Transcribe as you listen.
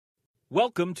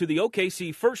Welcome to the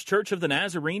OKC First Church of the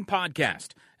Nazarene podcast.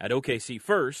 At OKC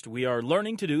First, we are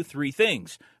learning to do three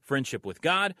things: friendship with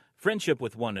God, friendship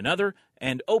with one another,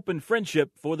 and open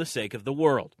friendship for the sake of the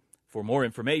world. For more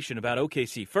information about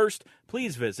OKC First,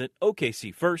 please visit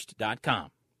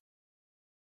okcfirst.com.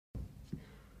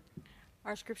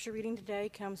 Our scripture reading today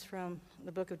comes from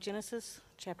the book of Genesis,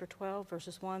 chapter 12,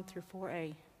 verses 1 through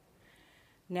 4a.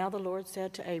 Now the Lord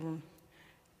said to Abram,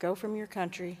 "Go from your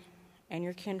country and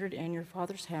your kindred and your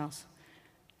father's house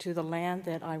to the land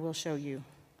that I will show you.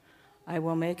 I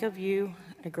will make of you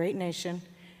a great nation,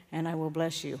 and I will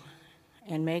bless you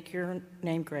and make your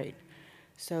name great,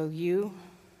 so you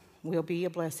will be a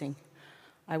blessing.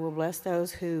 I will bless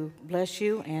those who bless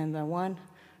you, and the one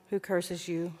who curses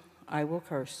you I will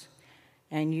curse.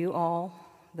 And you all,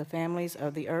 the families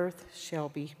of the earth, shall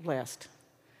be blessed."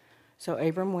 So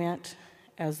Abram went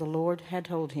as the Lord had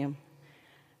told him,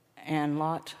 and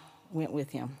Lot went with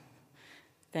him.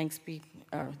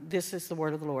 This is the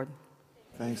word of the Lord.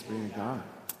 Thanks be to God.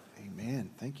 Amen.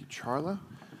 Thank you, Charla.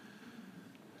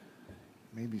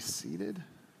 You may be seated.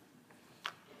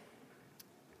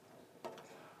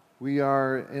 We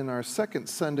are in our second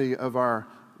Sunday of our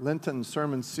Lenten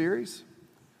sermon series,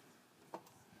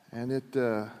 and it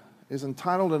is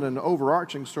entitled in an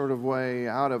overarching sort of way,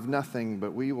 Out of Nothing,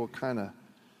 but we will kind of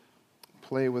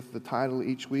play with the title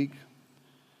each week.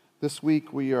 This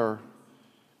week we are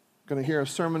going to hear a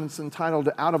sermon that's entitled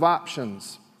Out of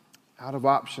Options. Out of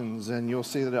Options, and you'll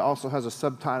see that it also has a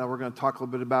subtitle. We're going to talk a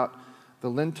little bit about the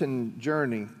Lenten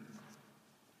journey.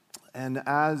 And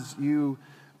as you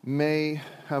may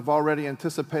have already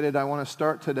anticipated, I want to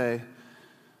start today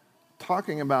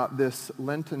talking about this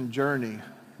Lenten journey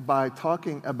by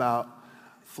talking about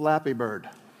Flappy Bird.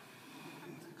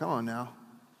 Come on now.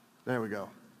 There we go.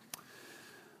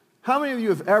 How many of you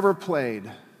have ever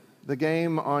played the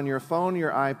game on your phone,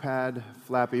 your iPad,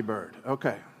 Flappy Bird?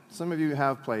 Okay, some of you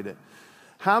have played it.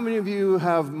 How many of you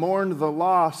have mourned the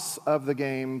loss of the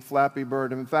game, Flappy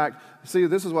Bird? In fact, see,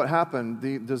 this is what happened.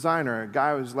 The designer, a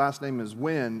guy whose last name is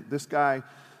Wynn, this guy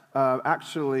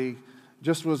actually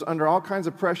just was under all kinds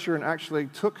of pressure and actually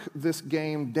took this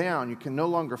game down. You can no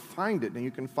longer find it, and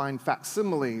you can find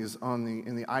facsimiles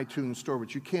in the iTunes store,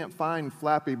 but you can't find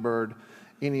Flappy Bird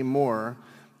anymore.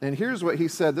 And here's what he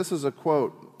said. This is a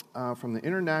quote from the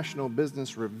International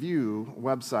Business Review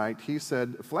website. He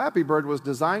said, "Flappy Bird was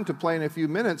designed to play in a few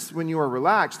minutes when you are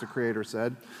relaxed," the creator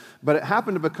said, "but it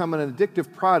happened to become an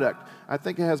addictive product. I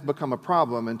think it has become a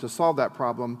problem, and to solve that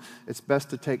problem, it's best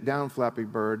to take down Flappy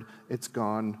Bird. It's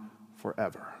gone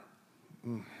forever."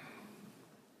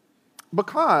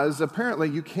 Because apparently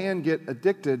you can get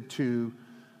addicted to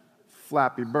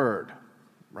Flappy Bird,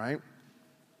 right?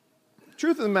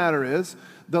 Truth of the matter is,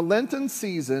 the Lenten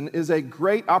season is a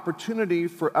great opportunity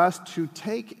for us to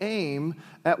take aim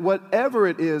at whatever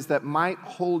it is that might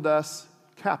hold us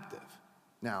captive.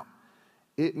 Now,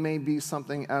 it may be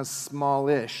something as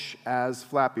smallish as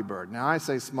Flappy Bird. Now, I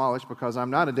say smallish because I'm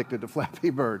not addicted to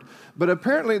Flappy Bird. But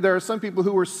apparently there are some people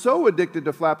who were so addicted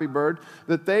to Flappy Bird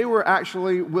that they were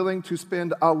actually willing to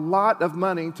spend a lot of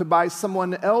money to buy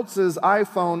someone else's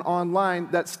iPhone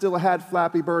online that still had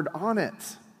Flappy Bird on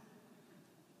it.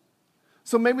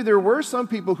 So maybe there were some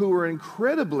people who were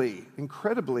incredibly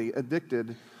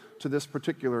addicted to this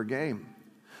particular game.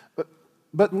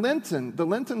 But Lenten, the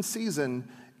Lenten season,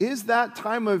 is that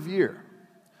time of year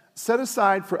set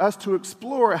aside for us to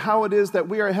explore how it is that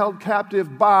we are held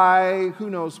captive by who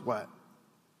knows what.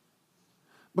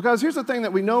 Because here's the thing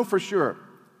that we know for sure.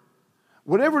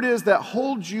 Whatever it is that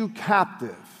holds you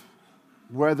captive,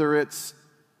 whether it's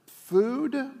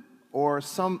food or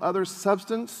some other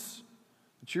substance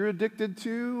that you're addicted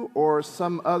to, or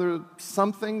some other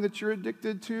something that you're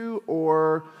addicted to,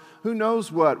 or who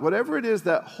knows what, whatever it is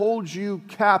that holds you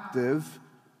captive,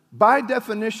 by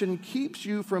definition, keeps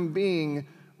you from being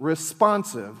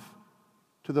responsive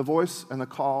to the voice and the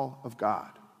call of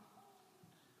God.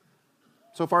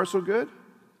 So far, so good?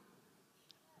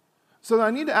 So I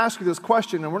need to ask you this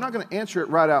question, and we're not going to answer it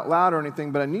right out loud or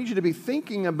anything, but I need you to be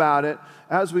thinking about it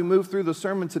as we move through the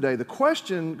sermon today. The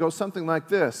question goes something like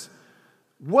this: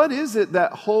 what is it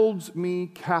that holds me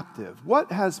captive?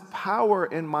 What has power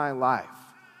in my life?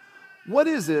 What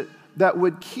is it that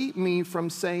would keep me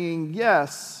from saying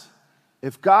yes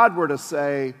if God were to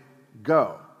say,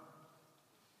 go?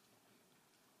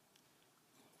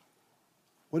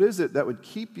 What is it that would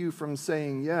keep you from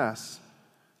saying yes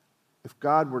if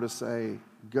God were to say,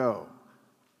 go?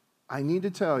 I need to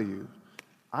tell you,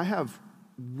 I have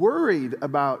worried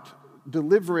about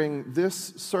delivering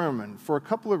this sermon for a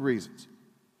couple of reasons.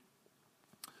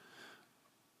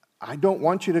 I don't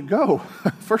want you to go.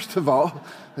 First of all,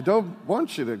 I don't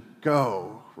want you to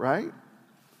go, right?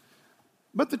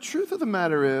 But the truth of the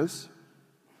matter is,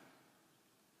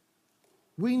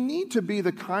 we need to be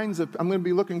the kinds of, I'm going to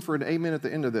be looking for an amen at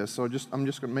the end of this, so I'm just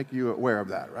going to make you aware of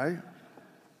that, right?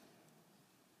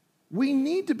 We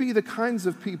need to be the kinds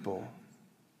of people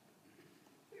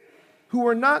who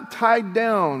are not tied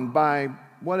down by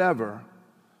whatever,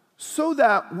 so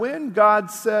that when God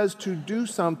says to do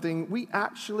something, we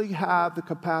actually have the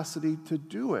capacity to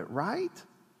do it, right?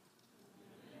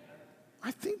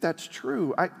 I think that's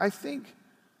true. I think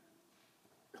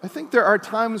there are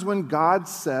times when God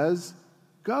says,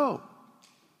 go.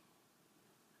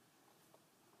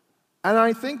 And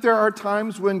I think there are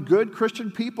times when good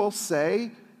Christian people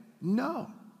say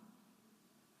no.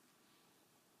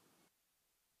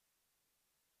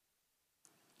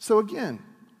 So again,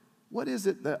 what is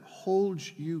it that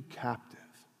holds you captive?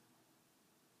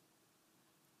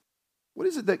 What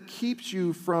is it that keeps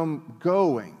you from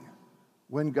going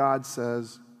when God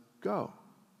says go?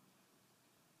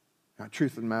 Now,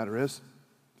 truth of the matter is,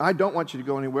 I don't want you to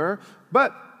go anywhere,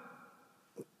 but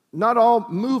not all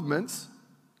movements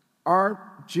are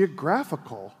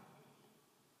geographical.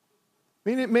 I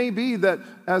mean, it may be that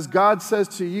as God says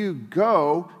to you,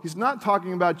 go, He's not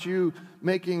talking about you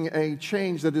making a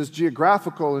change that is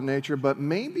geographical in nature, but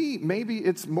maybe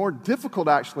it's more difficult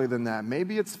actually than that.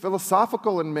 Maybe it's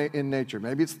philosophical in nature.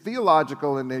 Maybe it's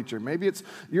theological in nature. Maybe it's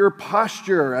your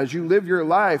posture as you live your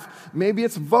life. Maybe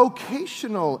it's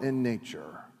vocational in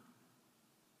nature.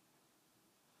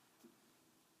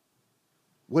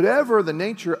 Whatever the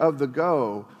nature of the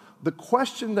go, the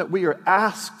question that we are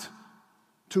asked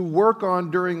to work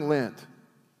on during Lent,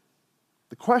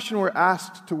 the question we're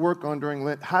asked to work on during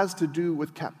Lent has to do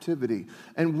with captivity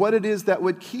and what it is that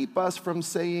would keep us from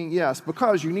saying yes.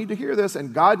 Because you need to hear this,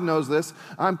 and God knows this.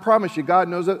 I promise you, God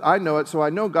knows it. I know it, so I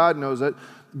know God knows it.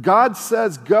 God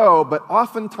says go, but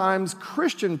oftentimes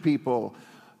Christian people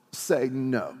say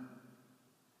no.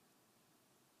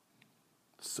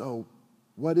 So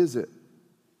what is it?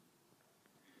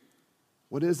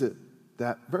 What is it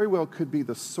that very well could be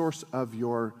the source of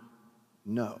your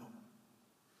no?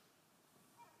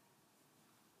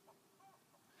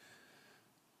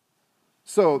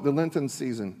 So the Lenten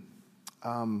season,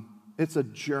 it's a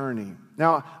journey.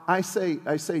 Now, I say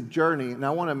journey, and I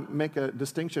want to make a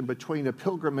distinction between a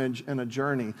pilgrimage and a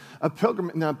journey.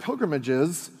 Now,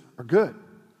 pilgrimages are good.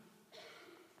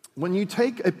 When you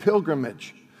take a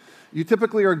pilgrimage, you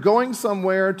typically are going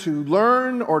somewhere to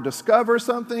learn or discover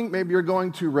something. Maybe you're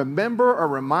going to remember or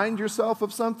remind yourself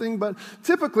of something, but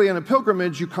typically in a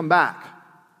pilgrimage, you come back.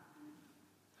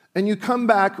 And you come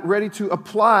back ready to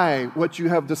apply what you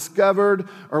have discovered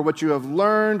or what you have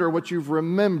learned or what you've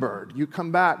remembered. You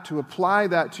come back to apply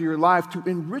that to your life, to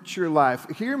enrich your life.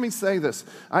 Hear me say this.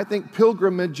 I think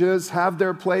pilgrimages have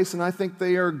their place, and I think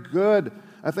they are good.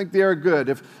 I think they are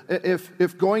good.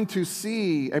 If going to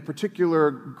see a particular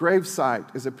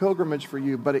gravesite is a pilgrimage for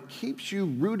you, but it keeps you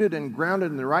rooted and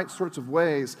grounded in the right sorts of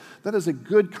ways, that is a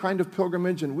good kind of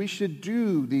pilgrimage, and we should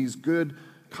do these good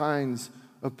kinds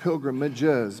of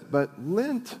pilgrimages. But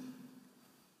Lent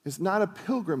is not a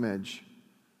pilgrimage.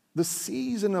 The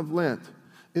season of Lent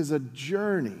is a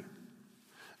journey.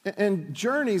 And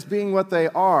journeys, being what they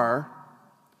are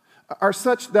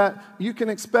such that you can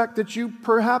expect that you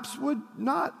perhaps would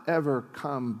not ever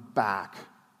come back.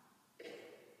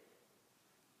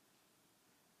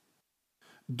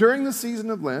 During the season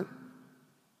of Lent,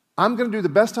 I'm going to do the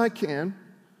best I can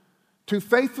to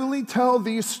faithfully tell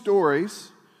these stories.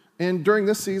 And during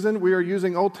this season, we are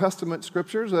using Old Testament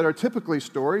scriptures that are typically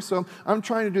stories. So I'm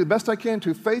trying to do the best I can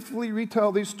to faithfully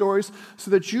retell these stories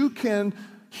so that you can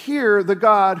hear the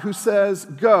God who says,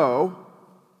 go,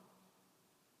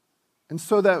 and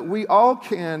so that we all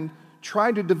can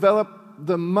try to develop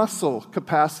the muscle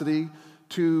capacity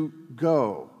to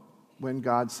go when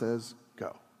God says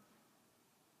go.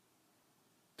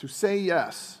 To say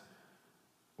yes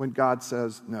when God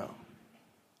says no.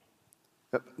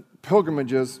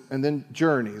 Pilgrimages and then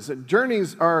journeys.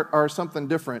 Journeys are something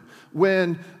different.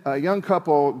 When a young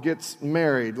couple gets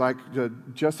married, like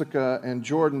Jessica and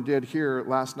Jordan did here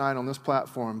last night on this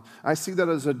platform, I see that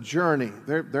as a journey.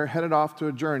 They're headed off to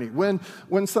a journey.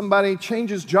 When somebody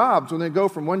changes jobs, when they go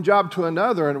from one job to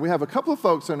another, and we have a couple of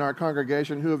folks in our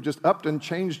congregation who have just upped and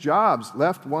changed jobs,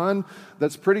 left one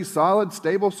that's pretty solid,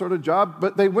 stable sort of job,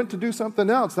 but they went to do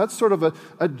something else. That's sort of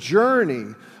a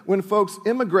journey. When folks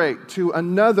immigrate to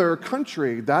another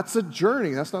country, that's a journey.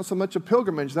 That's not so much a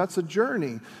pilgrimage, that's a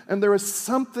journey. And there is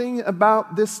something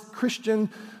about this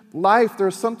Christian life,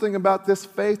 there's something about this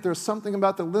faith, there's something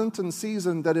about the Lenten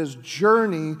season that is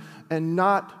journey and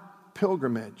not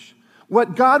pilgrimage.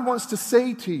 What God wants to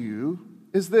say to you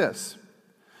is this.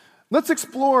 Let's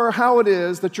explore how it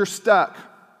is that you're stuck.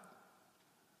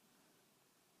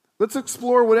 Let's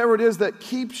explore whatever it is that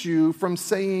keeps you from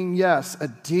saying yes, a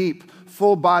deep,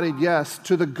 full-bodied yes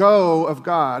to the go of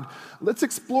God. Let's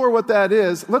explore what that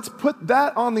is. Let's put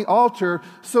that on the altar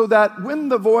so that when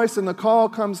the voice and the call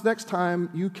comes next time,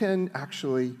 you can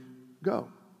actually go.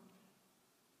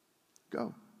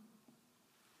 Go.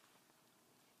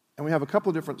 And we have a couple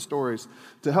of different stories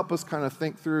to help us kind of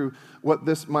think through what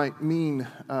this might mean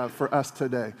for us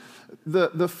today.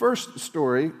 The first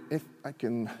story, if I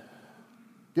can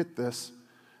get this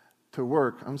to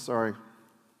work. I'm sorry.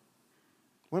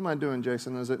 What am I doing,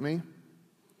 Jason? Is it me?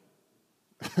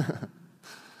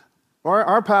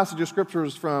 Our passage of scripture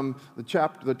is from the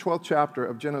 12th chapter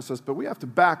of Genesis, but we have to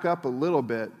back up a little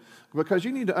bit because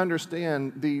you need to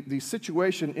understand the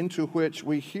situation into which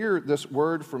we hear this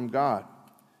word from God.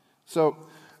 So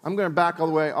I'm going to back all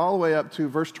the way up to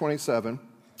verse 27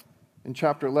 in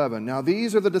chapter 11. Now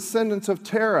these are the descendants of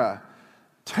Terah.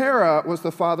 Terah was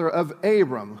the father of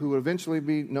Abram, who would eventually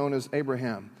be known as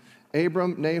Abraham.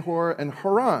 Abram, Nahor, and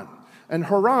Haran. And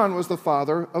Haran was the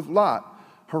father of Lot.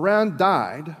 Haran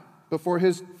died before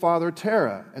his father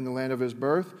Terah in the land of his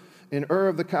birth, in Ur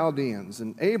of the Chaldeans.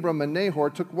 And Abram and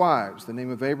Nahor took wives. The name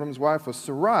of Abram's wife was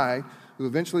Sarai, who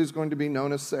eventually is going to be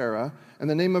known as Sarah. And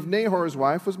the name of Nahor's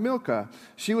wife was Milcah.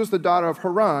 She was the daughter of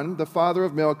Haran, the father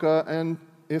of Milcah and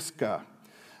Iscah.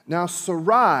 Now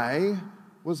Sarai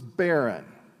was barren.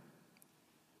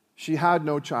 She had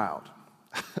no child.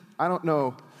 I don't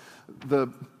know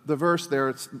the verse there,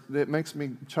 it makes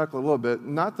me chuckle a little bit.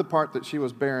 Not the part that she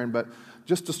was barren, but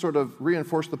just to sort of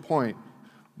reinforce the point.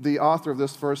 The author of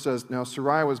this verse says, now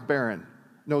Sarai was barren.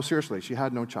 No, seriously, she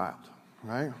had no child,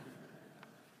 right?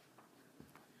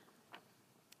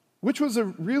 Which was a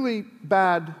really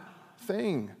bad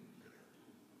thing.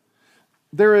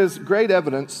 There is great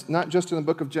evidence, not just in the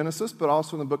book of Genesis, but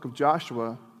also in the book of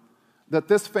Joshua, that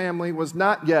this family was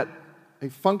not yet a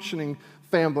functioning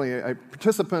family,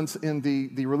 participants in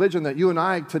the religion that you and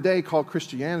I today call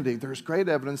Christianity. There's great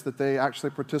evidence that they actually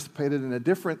participated in a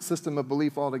different system of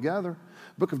belief altogether.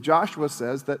 The book of Joshua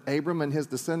says that Abram and his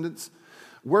descendants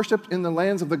worshiped in the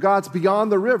lands of the gods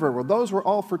beyond the river. Well, those were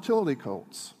all fertility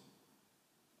cults.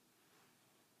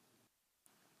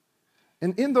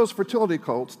 And in those fertility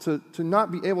cults, to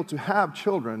not be able to have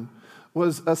children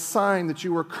was a sign that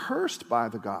you were cursed by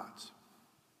the gods.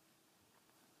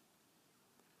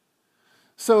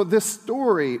 So this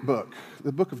story book,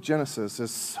 the book of Genesis, is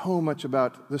so much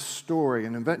about this story.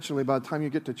 And eventually, by the time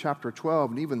you get to chapter 12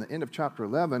 and even the end of chapter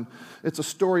 11, it's a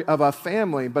story of a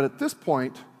family. But at this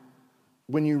point,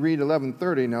 when you read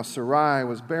 11:30, now Sarai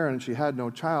was barren and she had no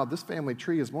child, this family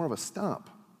tree is more of a stump.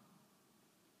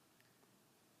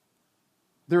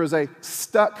 There is a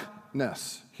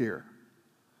stuckness here.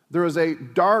 There is a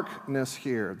darkness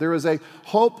here. There is a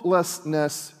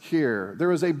hopelessness here.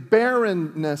 There is a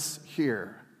barrenness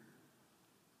here.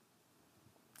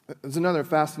 There's another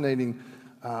fascinating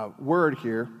word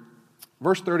here.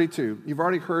 Verse 32, you've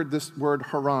already heard this word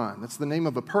Haran. That's the name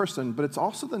of a person, but it's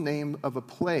also the name of a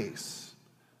place.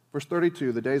 Verse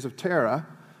 32, the days of Terah,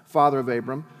 father of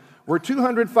Abram, were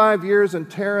 205 years,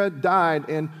 and Terah died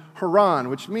in Haran,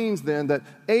 which means then that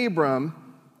Abram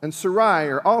and Sarai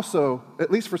are also, at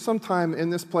least for some time,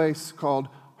 in this place called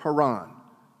Haran,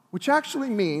 which actually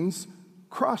means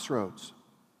crossroads.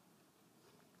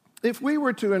 If we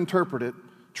were to interpret it,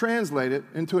 translate it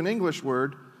into an English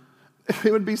word,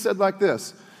 it would be said like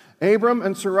this: Abram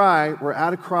and Sarai were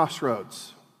at a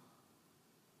crossroads.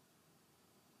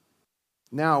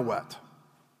 Now what?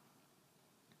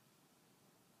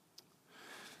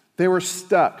 They were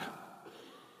stuck.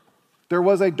 There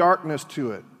was a darkness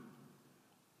to it.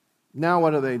 Now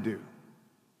what do?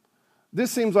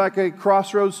 This seems like a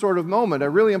crossroads sort of moment, a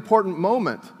really important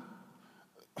moment.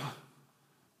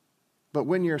 But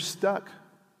when you're stuck,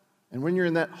 and when you're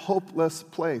in that hopeless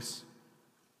place,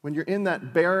 when you're in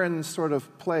that barren sort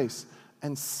of place,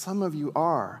 and some of you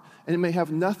are, and it may have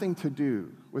nothing to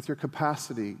do with your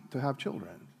capacity to have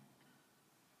children,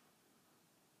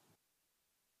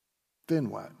 then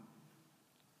what?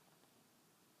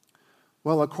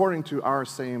 Well, according to our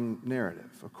same narrative,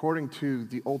 according to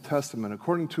the Old Testament,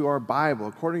 according to our Bible,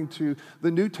 according to the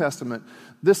New Testament,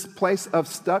 this place of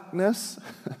stuckness,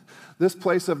 this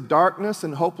place of darkness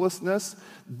and hopelessness,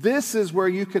 this is where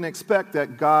you can expect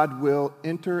that God will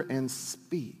enter and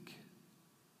speak.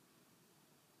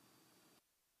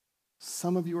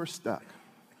 Some of you are stuck.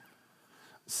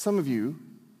 Some of you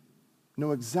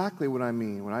know exactly what I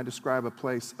mean when I describe a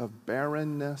place of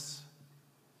barrenness,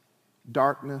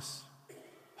 darkness,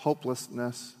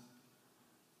 hopelessness.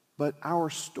 But our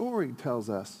story tells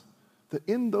us that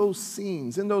in those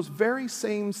scenes, in those very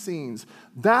same scenes,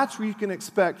 that's where you can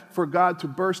expect for God to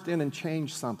burst in and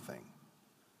change something.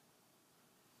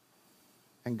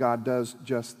 And God does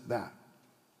just that.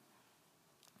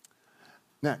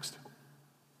 Next.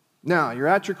 Now, you're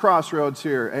at your crossroads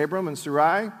here, Abram and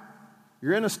Sarai.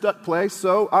 You're in a stuck place,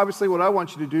 so obviously what I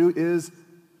want you to do is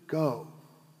go.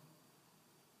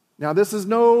 Now, this is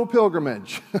no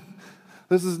pilgrimage.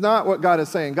 This is not what God is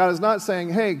saying. God is not saying,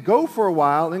 hey, go for a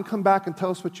while and come back and tell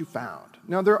us what you found.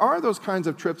 Now, there are those kinds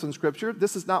of trips in Scripture.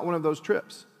 This is not one of those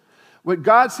trips. What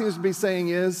God seems to be saying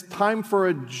is time for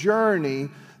a journey,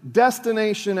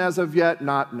 destination as of yet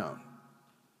not known.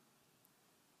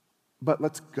 But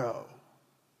let's go.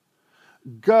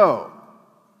 Go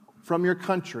from your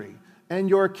country and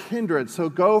your kindred. So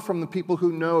go from the people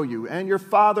who know you and your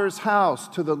father's house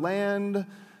to the land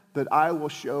that I will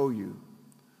show you.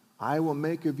 I will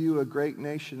make of you a great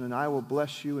nation, and I will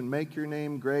bless you and make your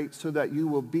name great so that you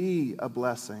will be a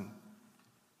blessing.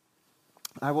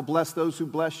 I will bless those who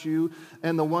bless you,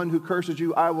 and the one who curses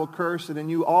you I will curse, and in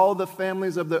you all the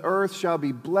families of the earth shall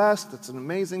be blessed. It's an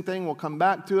amazing thing. We'll come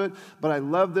back to it, but I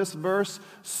love this verse.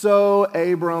 So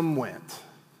Abram went.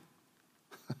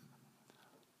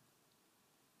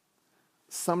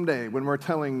 Someday when we're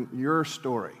telling your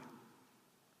story,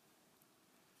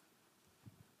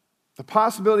 the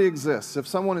possibility exists, if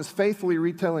someone is faithfully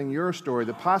retelling your story,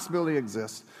 the possibility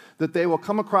exists that they will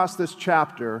come across this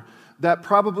chapter that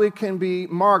probably can be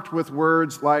marked with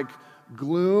words like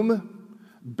gloom,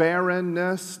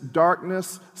 barrenness,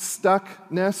 darkness,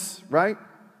 stuckness, right?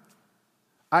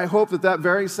 I hope that that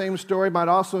very same story might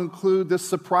also include this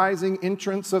surprising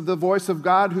entrance of the voice of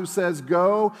God who says,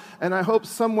 go. And I hope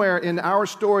somewhere in our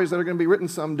stories that are going to be written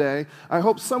someday, I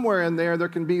hope somewhere in there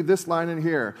can be this line in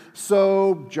here.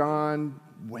 So John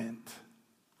went.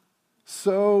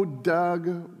 So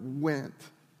Doug went.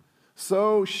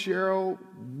 So Cheryl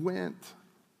went.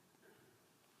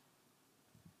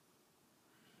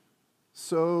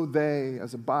 So they,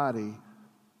 as a body,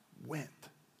 went.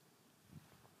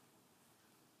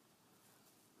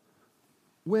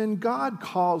 When God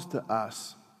calls to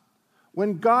us,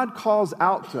 when God calls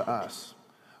out to us,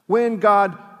 when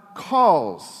God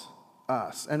calls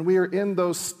us, and we are in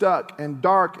those stuck and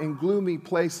dark and gloomy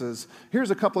places,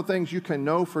 here's a couple of things you can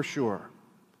know for sure.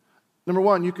 Number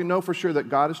one, you can know for sure that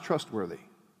God is trustworthy.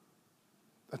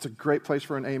 That's a great place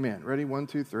for an amen. Ready? 1,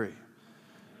 2, 3.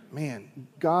 Man,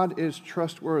 God is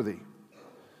trustworthy.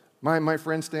 My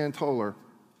friend Stan Toller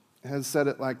has said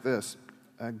it like this.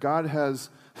 God has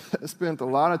spent a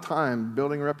lot of time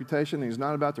building a reputation, and he's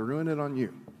not about to ruin it on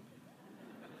you.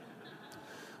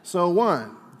 So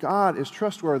one, God is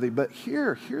trustworthy, but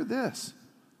hear this.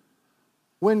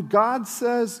 When God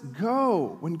says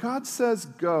go,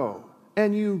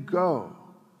 and you go,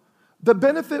 the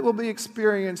benefit will be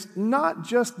experienced not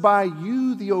just by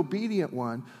you, the obedient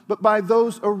one, but by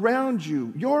those around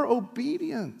you. Your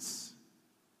obedience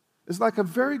is like a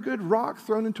very good rock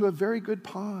thrown into a very good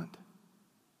pond.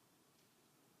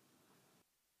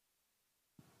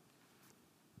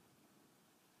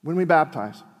 When we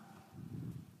baptize,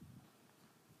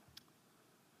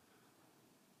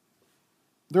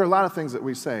 there are a lot of things that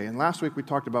we say. And last week we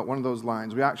talked about one of those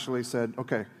lines. We actually said,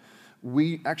 okay,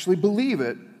 we actually believe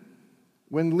it.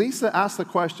 When Lisa asked the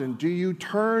question, do you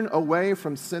turn away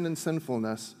from sin and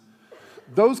sinfulness?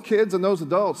 Those kids and those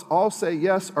adults all say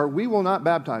yes, or we will not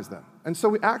baptize them. And so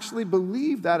we actually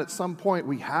believe that at some point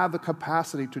we have the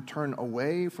capacity to turn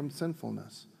away from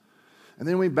sinfulness. And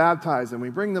then we baptize and we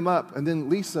bring them up, and then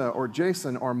Lisa or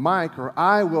Jason or Mike or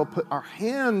I will put our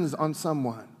hands on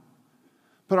someone,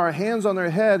 put our hands on their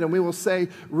head, and we will say,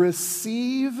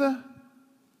 receive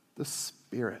the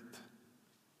Spirit.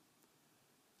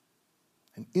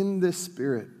 And in this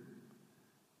Spirit,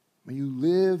 may you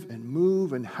live and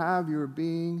move and have your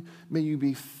being. May you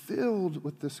be filled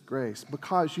with this grace,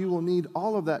 because you will need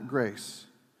all of that grace.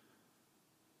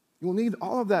 You will need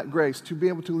all of that grace to be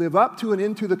able to live up to and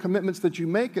into the commitments that you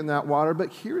make in that water.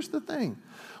 But here's the thing.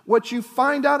 What you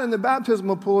find out in the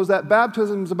baptismal pool is that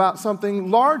baptism is about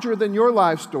something larger than your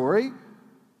life story.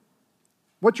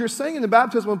 What you're saying in the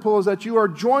baptismal pool is that you are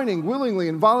joining willingly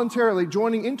and voluntarily,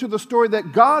 joining into the story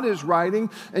that God is writing,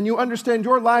 and you understand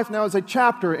your life now as a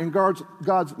chapter in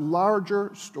God's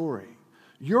larger story.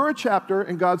 You're a chapter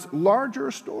in God's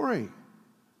larger story.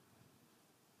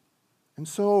 And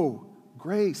so,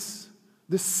 grace,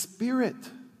 the Spirit,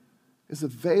 is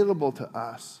available to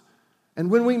us.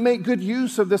 And when we make good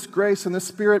use of this grace and the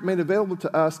Spirit made available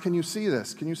to us, can you see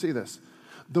this?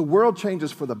 The world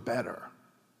changes for the better.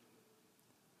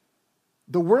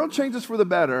 The world changes for the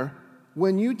better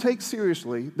when you take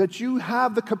seriously that you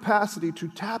have the capacity to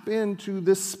tap into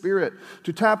this Spirit,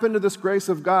 to tap into this grace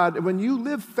of God. And when you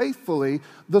live faithfully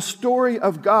the story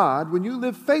of God,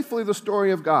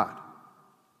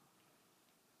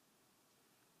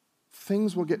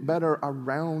 things will get better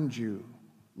around you.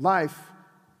 Life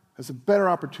has a better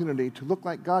opportunity to look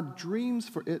like God dreams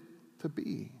for it to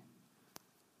be.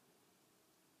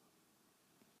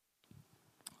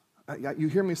 You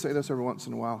hear me say this every once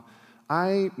in a while.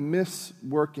 I miss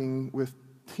working with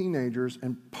teenagers,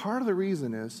 and part of the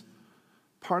reason is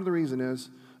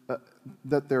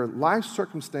that their life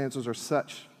circumstances are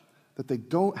such that they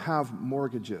don't have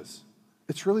mortgages.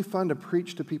 It's really fun to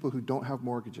preach to people who don't have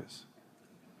mortgages.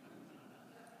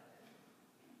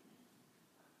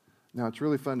 Now, it's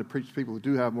really fun to preach to people who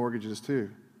do have mortgages too,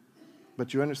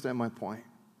 but you understand my point.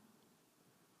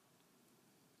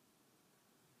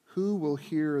 Who will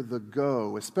hear the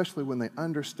go, especially when they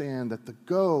understand that the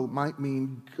go might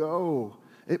mean go.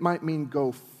 It might mean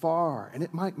go far, and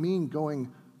it might mean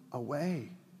going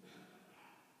away.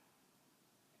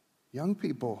 Young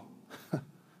people,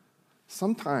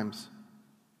 sometimes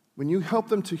when you help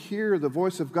them to hear the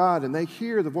voice of God and they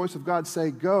hear the voice of God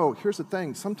say go, here's the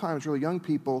thing, sometimes really young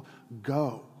people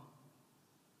go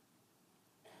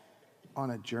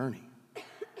on a journey.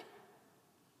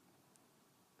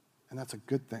 And that's a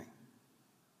good thing.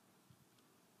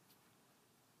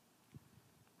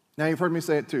 Now, you've heard me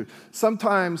say it too.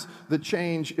 Sometimes the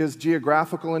change is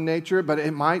geographical in nature, but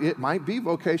it might be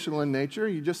vocational in nature.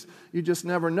 You just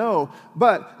never know.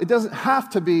 But it doesn't have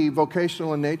to be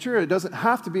vocational in nature. It doesn't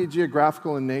have to be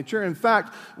geographical in nature. In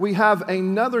fact, we have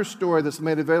another story that's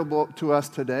made available to us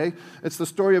today. It's the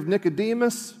story of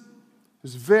Nicodemus,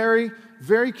 who's very,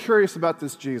 very curious about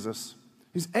this Jesus.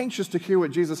 He's anxious to hear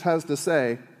what Jesus has to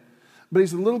say. But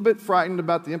he's a little bit frightened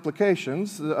about the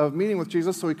implications of meeting with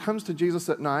Jesus, so he comes to Jesus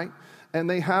at night, and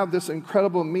they have this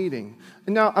incredible meeting.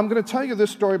 And now, I'm going to tell you this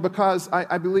story because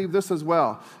I believe this as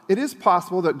well. It is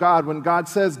possible that God, when God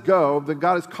says go, that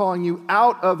God is calling you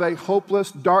out of a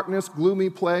hopeless, darkness, gloomy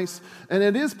place, and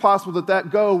it is possible that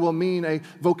that go will mean a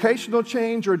vocational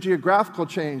change or a geographical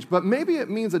change, but maybe it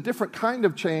means a different kind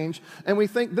of change, and we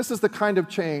think this is the kind of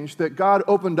change that God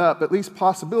opened up, at least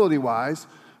possibility-wise,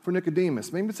 for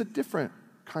Nicodemus. Maybe it's a different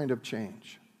kind of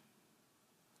change.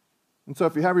 And so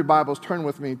if you have your Bibles, turn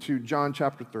with me to John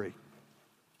chapter 3.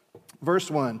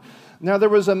 Verse 1. Now there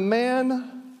was a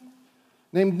man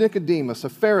named Nicodemus, a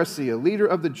Pharisee, a leader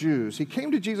of the Jews. He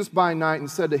came to Jesus by night and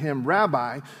said to him,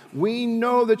 Rabbi, we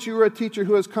know that you are a teacher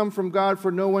who has come from God,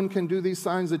 for no one can do these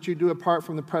signs that you do apart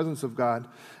from the presence of God.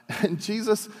 And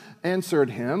Jesus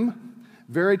answered him,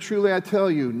 very truly I tell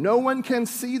you, no one can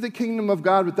see the kingdom of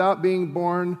God without being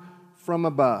born from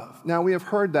above. Now we have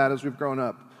heard that as we've grown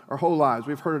up, our whole lives.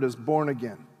 We've heard it as born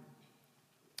again.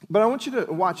 But I want you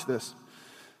to watch this.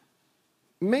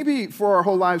 Maybe for our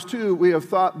whole lives too, we have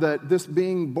thought that this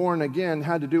being born again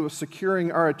had to do with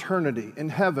securing our eternity in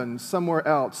heaven somewhere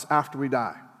else after we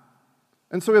die.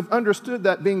 And so we've understood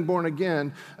that being born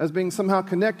again as being somehow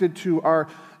connected to our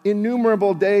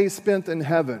innumerable days spent in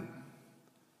heaven.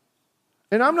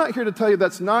 And I'm not here to tell you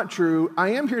that's not true. I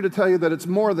am here to tell you that it's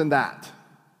more than that.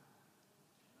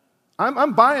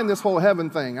 I'm buying this whole heaven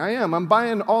thing. I'm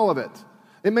buying all of it.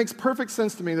 It makes perfect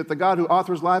sense to me that the God who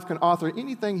authors life can author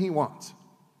anything he wants,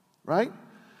 right?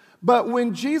 But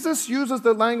when Jesus uses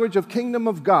the language of kingdom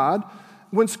of God,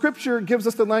 when Scripture gives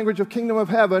us the language of kingdom of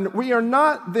heaven, we are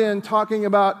not then talking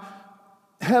about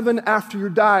heaven after you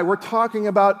die. We're talking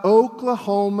about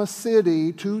Oklahoma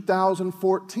City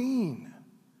 2014.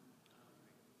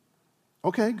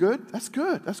 Okay, good. That's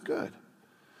good. That's good.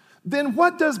 Then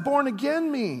what does born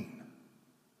again mean?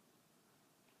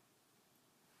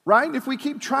 Right? If we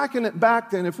keep tracking it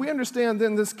back then, if we understand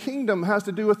then this kingdom has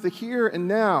to do with the here and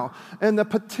now and the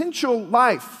potential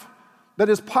life that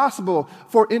is possible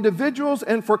for individuals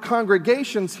and for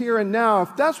congregations here and now,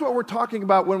 if that's what we're talking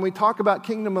about when we talk about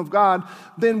kingdom of God,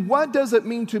 then what does it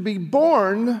mean to be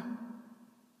born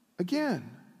again?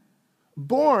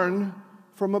 Born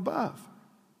from above.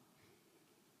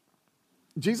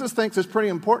 Jesus thinks it's pretty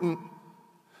important,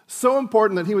 so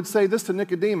important that he would say this to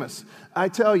Nicodemus. I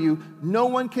tell you, no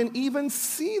one can even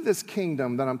see this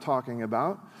kingdom that I'm talking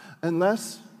about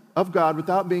unless of God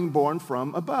without being born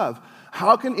from above.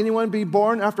 How can anyone be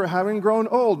born after having grown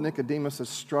old? Nicodemus is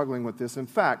struggling with this. In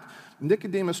fact,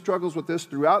 Nicodemus struggles with this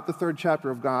throughout the third chapter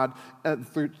of John,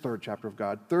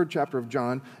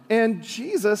 and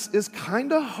Jesus is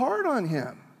kind of hard on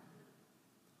him.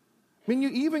 I mean, you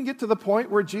even get to the point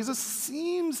where Jesus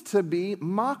seems to be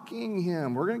mocking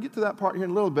him. We're going to get to that part here in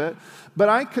a little bit. But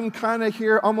I can kind of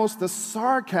hear almost the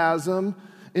sarcasm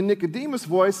in Nicodemus'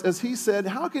 voice as he said,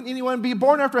 how can anyone be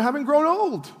born after having grown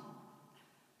old?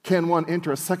 Can one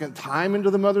enter a second time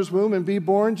into the mother's womb and be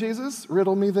born, Jesus?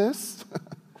 Riddle me this.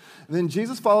 And then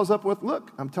Jesus follows up with,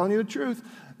 look, I'm telling you the truth.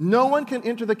 No one can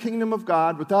enter the kingdom of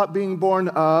God without being born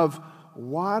of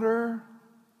water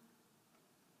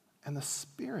and the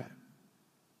Spirit.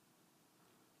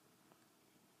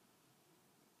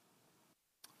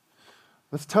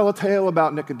 Let's tell a tale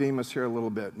about Nicodemus here a little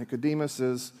bit. Nicodemus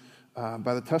is,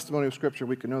 by the testimony of Scripture,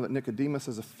 we can know that Nicodemus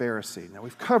is a Pharisee. Now,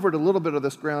 we've covered a little bit of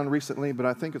this ground recently, but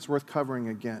I think it's worth covering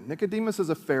again. Nicodemus is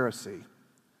a Pharisee.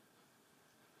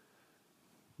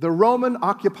 The Roman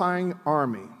occupying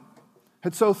army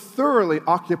had so thoroughly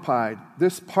occupied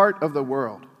this part of the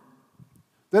world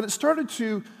that it started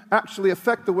to actually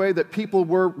affect the way that people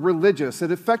were religious.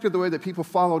 It affected the way that people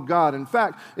followed God. In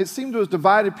fact, it seemed to have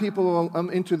divided people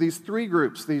into these three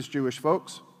groups, these Jewish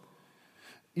folks.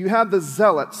 You have the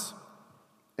Zealots,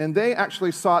 and they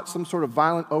actually sought some sort of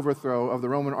violent overthrow of the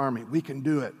Roman army. We can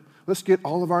do it. Let's get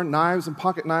all of our knives and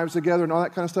pocket knives together and all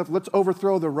that kind of stuff. Let's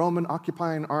overthrow the Roman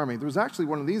occupying army. There was actually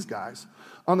one of these guys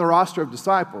on the roster of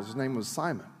disciples. His name was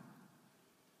Simon.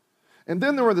 And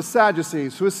then there were the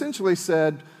Sadducees, who essentially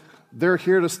said, they're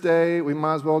here to stay, we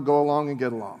might as well go along and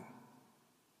get along.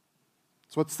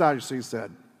 That's what the Sadducees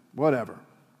said. Whatever.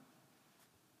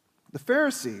 The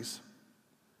Pharisees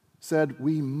said,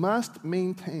 we must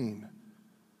maintain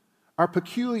our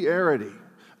peculiarity,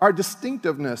 our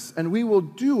distinctiveness, and we will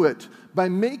do it by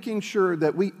making sure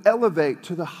that we elevate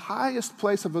to the highest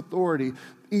place of authority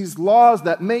these laws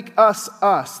that make us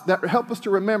us, that help us to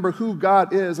remember who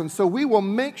God is. And so we will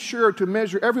make sure to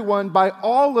measure everyone by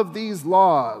all of these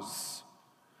laws,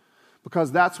 because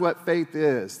that's what faith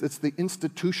is. It's the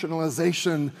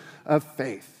institutionalization of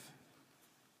faith.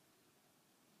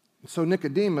 So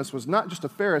Nicodemus was not just a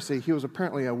Pharisee, he was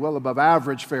apparently a well above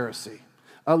average Pharisee,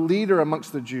 a leader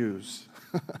amongst the Jews.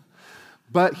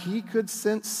 But he could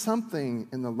sense something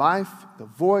in the life, the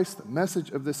voice, the message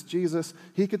of this Jesus.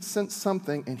 He could sense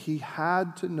something, and he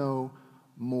had to know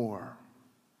more.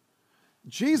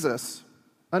 Jesus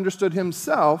understood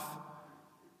himself.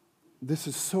 This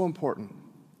is so important.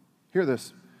 Hear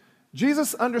this.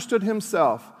 Jesus understood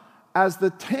himself as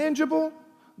the tangible,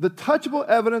 the touchable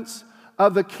evidence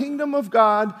of the kingdom of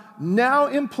God now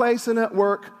in place and at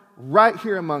work right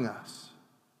here among us.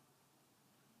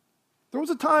 There was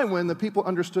a time when the people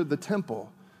understood the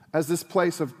temple as this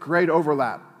place of great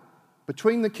overlap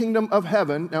between the kingdom of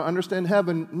heaven. Now understand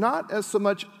heaven not as so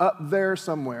much up there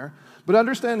somewhere, but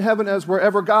understand heaven as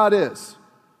wherever God is.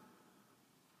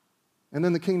 And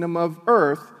then the kingdom of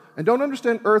earth. And don't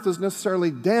understand earth as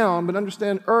necessarily down, but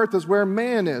understand earth as where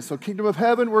man is. So kingdom of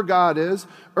heaven where God is,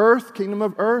 earth, kingdom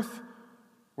of earth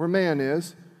where man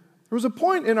is. There was a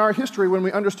point in our history when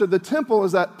we understood the temple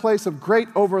as that place of great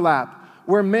overlap,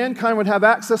 where mankind would have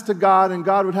access to God and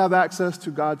God would have access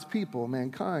to God's people,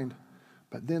 mankind.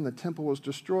 But then the temple was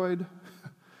destroyed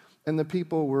and the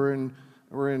people were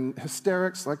in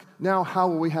hysterics, like, now how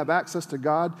will we have access to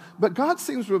God? But God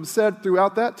seems to have said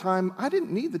throughout that time, I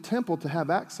didn't need the temple to have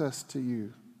access to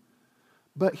you.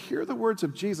 But hear the words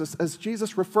of Jesus as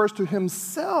Jesus refers to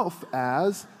himself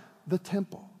as the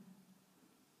temple.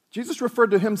 Jesus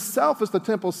referred to himself as the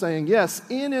temple, saying, yes,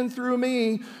 in and through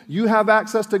me, you have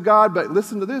access to God, but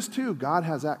listen to this too, God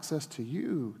has access to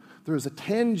you. There is a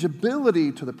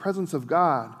tangibility to the presence of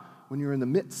God when you're in the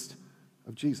midst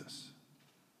of Jesus.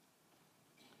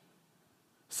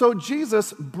 So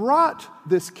Jesus brought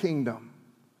this kingdom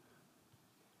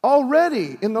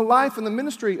already in the life and the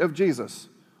ministry of Jesus.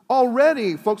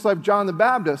 Already, folks like John the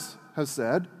Baptist has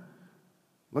said,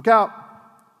 look out,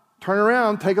 turn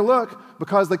around, take a look,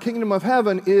 because the kingdom of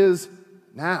heaven is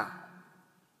now.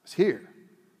 It's here.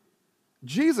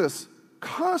 Jesus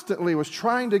constantly was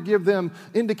trying to give them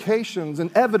indications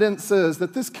and evidences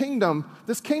that this kingdom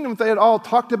that they had all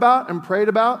talked about and prayed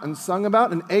about and sung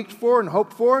about and ached for and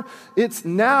hoped for, it's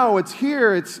now, it's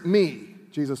here, it's me,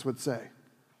 Jesus would say.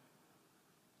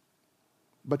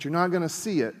 But you're not going to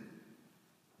see it.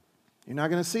 You're not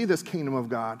going to see this kingdom of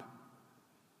God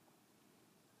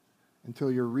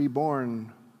until you're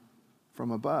reborn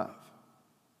from above.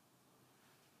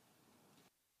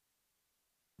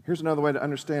 Here's another way to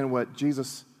understand what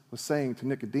Jesus was saying to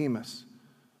Nicodemus.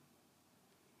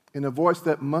 In a voice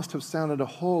that must have sounded a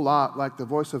whole lot like the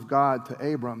voice of God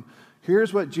to Abram,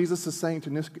 here's what Jesus is saying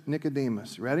to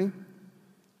Nicodemus. Ready?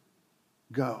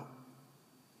 Go.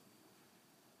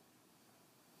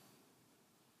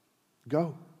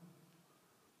 Go.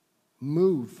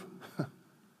 Move.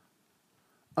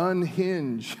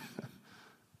 Unhinge.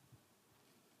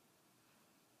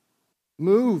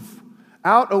 Move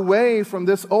out away from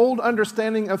this old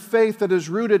understanding of faith that is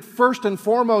rooted first and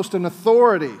foremost in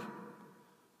authority.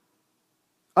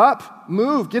 Up,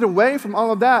 move, get away from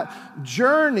all of that.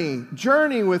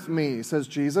 Journey with me, says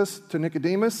Jesus to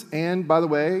Nicodemus, and by the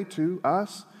way, to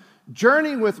us.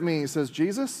 Journey with me, says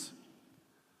Jesus.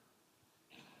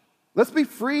 Let's be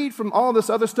freed from all this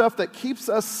other stuff that keeps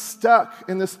us stuck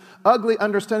in this ugly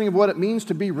understanding of what it means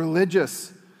to be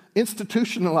religious,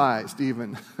 institutionalized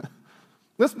even.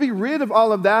 Let's be rid of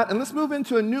all of that, and let's move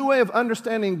into a new way of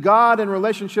understanding God and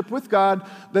relationship with God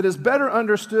that is better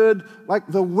understood like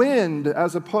the wind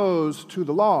as opposed to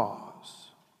the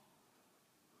laws.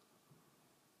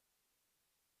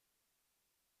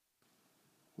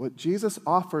 What Jesus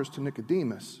offers to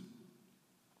Nicodemus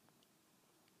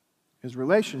is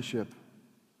relationship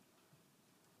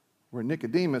where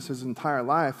Nicodemus, his entire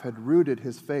life, had rooted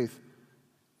his faith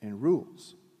in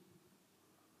rules.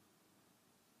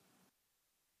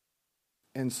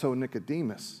 And so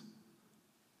Nicodemus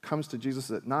comes to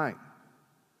Jesus at night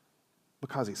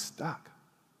because he's stuck.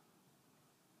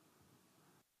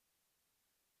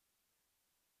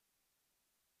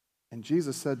 And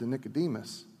Jesus said to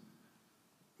Nicodemus,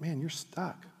 man, you're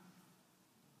stuck.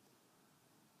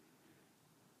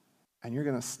 And you're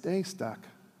going to stay stuck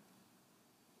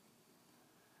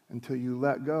until you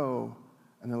let go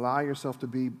and allow yourself to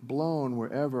be blown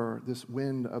wherever this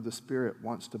wind of the Spirit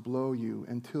wants to blow you,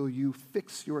 until you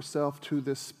fix yourself to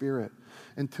this Spirit,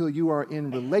 until you are in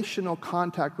relational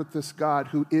contact with this God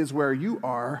who is where you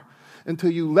are, until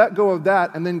you let go of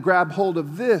that and then grab hold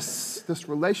of this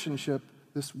relationship,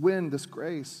 this wind, this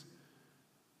grace.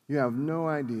 You have no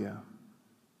idea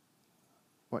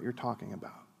what you're talking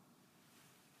about.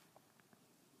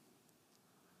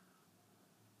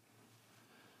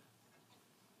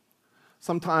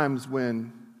 Sometimes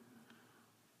when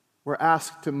we're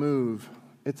asked to move,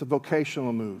 it's a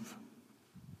vocational move.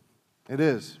 It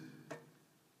is.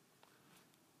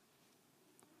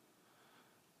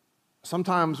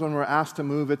 Sometimes when we're asked to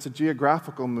move, it's a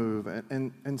geographical move.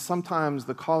 And sometimes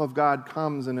the call of God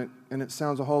comes and it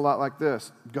sounds a whole lot like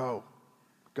this: go,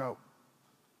 go.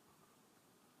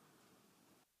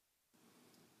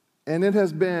 And it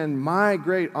has been my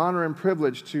great honor and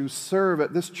privilege to serve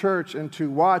at this church and to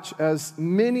watch as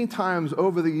many times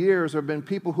over the years there have been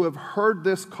people who have heard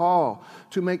this call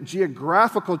to make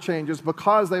geographical changes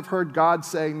because they've heard God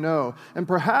say no. And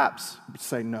perhaps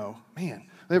say no. Man,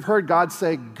 they've heard God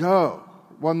say go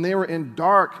when they were in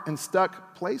dark and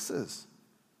stuck places.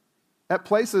 At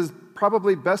places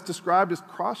probably best described as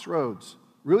crossroads,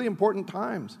 really important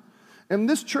times. And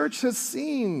this church has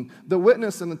seen the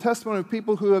witness and the testimony of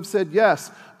people who have said, yes,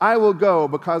 I will go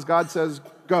because God says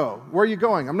go. Where are you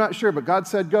going? I'm not sure, but God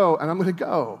said go, and I'm going to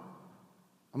go.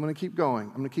 I'm going to keep going.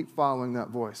 I'm going to keep following that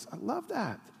voice. I love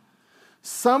that.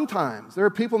 Sometimes there are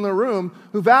people in the room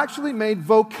who've actually made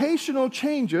vocational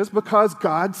changes because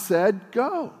God said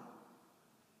go.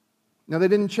 Now, they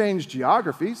didn't change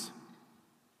geographies,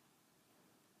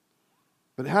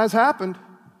 but it has happened.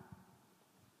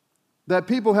 That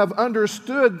people have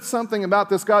understood something about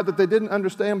this God that they didn't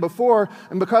understand before,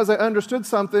 and because they understood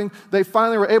something, they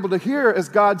finally were able to hear as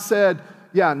God said,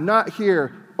 yeah, not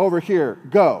here, over here,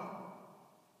 go.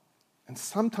 And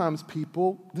sometimes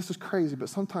people, this is crazy, but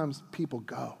sometimes people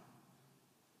go.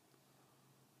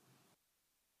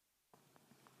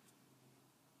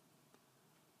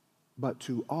 But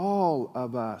to all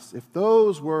of us, if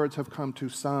those words have come to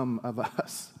some of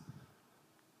us,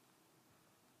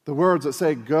 the words that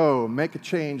say go, make a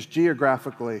change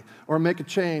geographically, or make a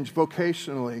change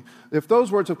vocationally, if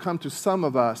those words have come to some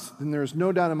of us, then there is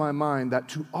no doubt in my mind that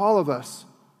to all of us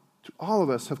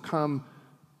have come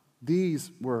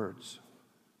these words.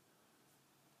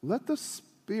 Let the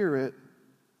Spirit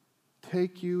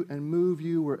take you and move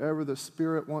you wherever the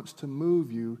Spirit wants to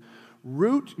move you.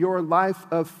 Root your life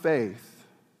of faith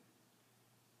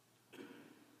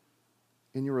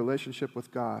in your relationship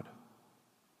with God.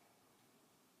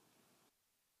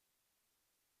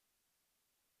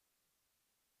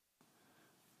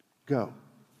 Go.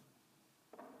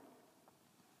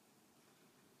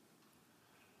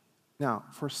 Now,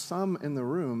 for some in the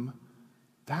room,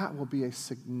 that will be a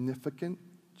significant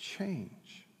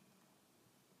change.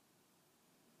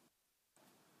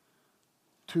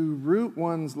 To root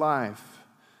one's life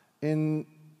in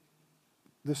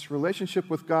this relationship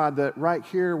with God that right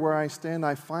here where I stand,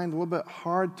 I find a little bit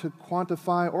hard to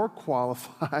quantify or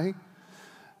qualify.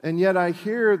 And yet I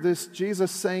hear this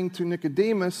Jesus saying to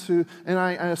Nicodemus, and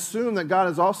I assume that God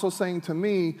is also saying to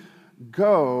me,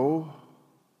 go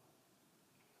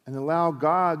allow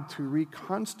God to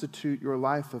reconstitute your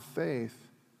life of faith,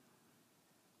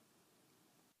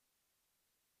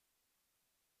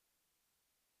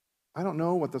 I don't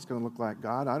know what that's going to look like,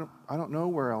 God. I don't know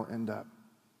where I'll end up.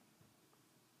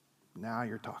 Now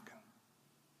you're talking.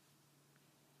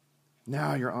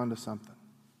 Now you're onto something.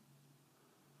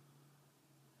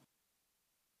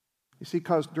 You see,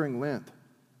 because during Lent,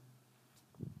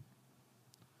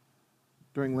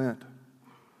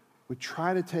 we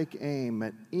try to take aim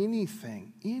at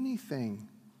anything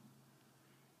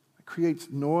that creates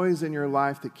noise in your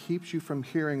life that keeps you from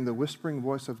hearing the whispering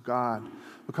voice of God,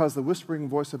 because the whispering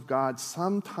voice of God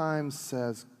sometimes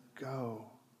says, go.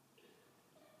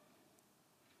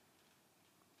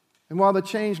 And while the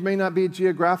change may not be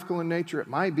geographical in nature, it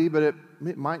might be, but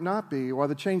it might not be. While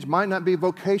the change might not be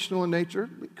vocational in nature,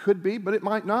 it could be, but it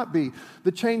might not be.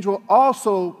 The change will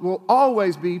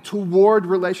always be toward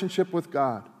relationship with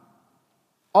God.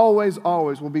 Always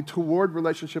will be toward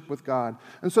relationship with God.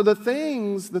 And so the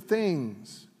things that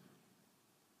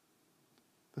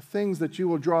you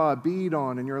will draw a bead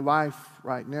on in your life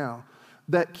right now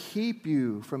that keep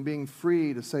you from being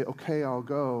free to say, okay, I'll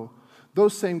go,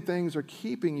 those same things are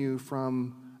keeping you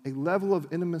from a level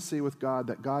of intimacy with God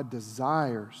that God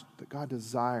desires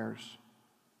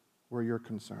where you're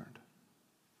concerned.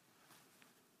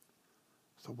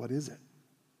 So what is it?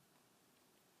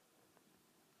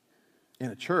 In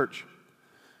a church,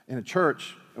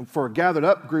 and for a gathered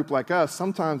up group like us,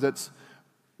 sometimes it's,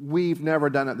 we've never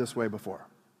done it this way before.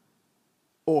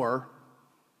 Or,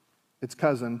 its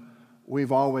cousin,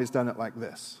 we've always done it like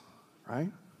this,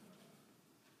 right?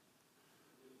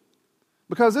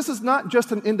 Because this is not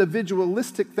just an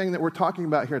individualistic thing that we're talking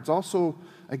about here. It's also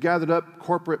a gathered up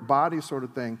corporate body sort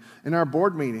of thing. In our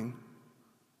board meeting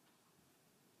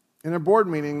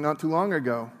not too long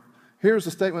ago, here's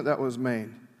the statement that was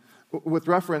made with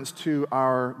reference to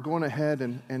our going ahead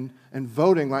and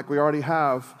voting like we already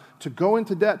have to go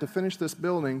into debt to finish this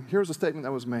building. Here's a statement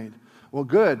that was made. Well,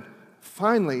 good.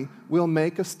 Finally, we'll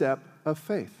make a step of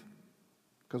faith.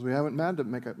 Because we haven't had to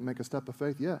make a step of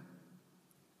faith yet.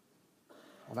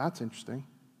 Well, that's interesting.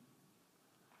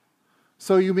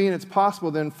 So you mean it's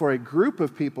possible then for a group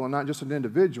of people and not just an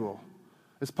individual?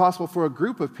 It's possible for a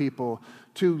group of people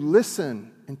to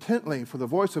listen intently for the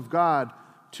voice of God,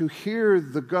 to hear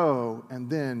the go and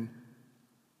then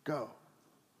go.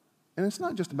 And it's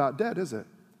not just about debt, is it?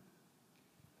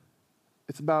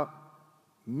 It's about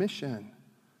mission.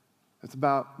 It's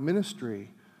about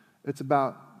ministry. It's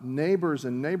about neighbors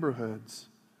and neighborhoods.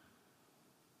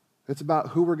 It's about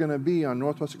who we're going to be on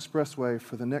Northwest Expressway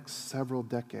for the next several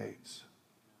decades.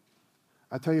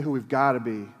 I tell you who we've got to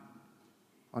be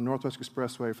on Northwest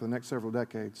Expressway for the next several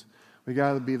decades. We've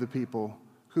got to be the people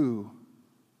who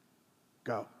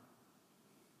go.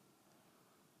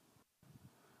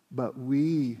 But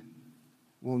we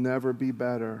will never be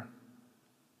better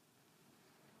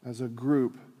as a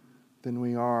group than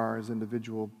we are as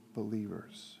individual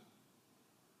believers.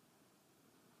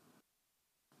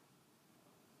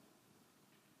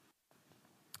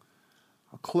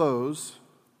 I'll close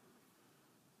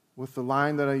with the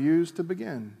line that I used to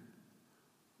begin.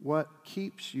 What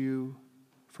keeps you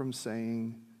from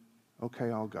saying, okay,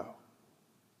 I'll go?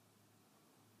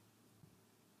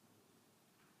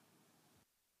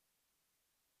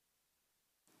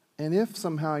 And if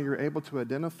somehow you're able to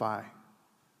identify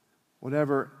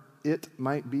whatever it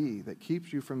might be that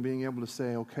keeps you from being able to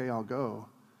say, okay, I'll go,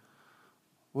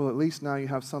 well, at least now you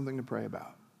have something to pray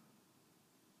about.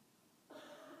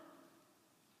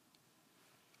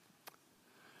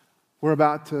 We're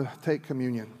about to take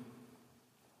communion.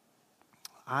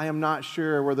 I am not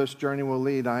sure where this journey will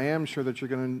lead. I am sure that you're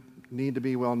going to need to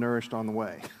be well nourished on the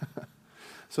way.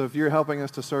 So if you're helping us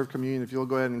to serve communion, if you'll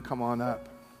go ahead and come on up.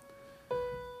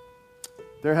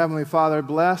 Dear Heavenly Father,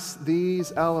 bless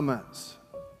these elements.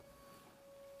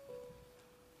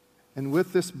 And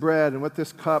with this bread and with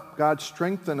this cup, God,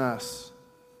 strengthen us.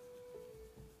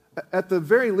 At the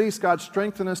very least, God,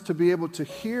 strengthen us to be able to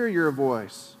hear your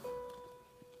voice.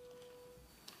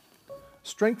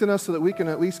 Strengthen us so that we can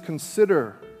at least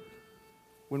consider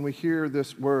when we hear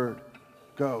this word,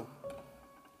 go.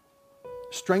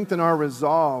 Strengthen our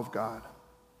resolve, God,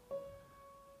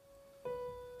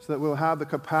 so that we'll have the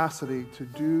capacity to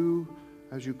do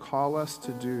as you call us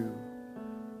to do,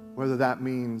 whether that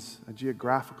means a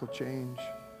geographical change,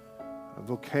 a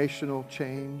vocational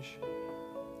change,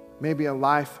 maybe a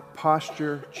life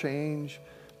posture change,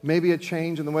 maybe a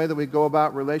change in the way that we go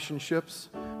about relationships,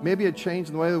 maybe a change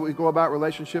in the way that we go about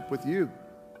relationship with you.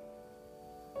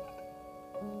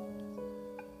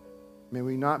 May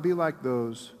we not be like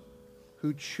those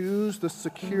who choose the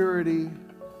security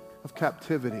of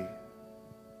captivity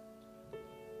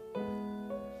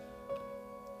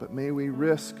but may we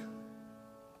risk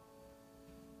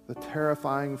the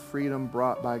terrifying freedom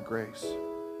brought by grace.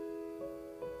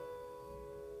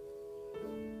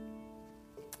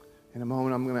 In a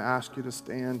moment, I'm going to ask you to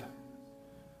stand,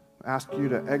 ask you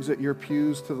to exit your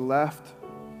pews to the left,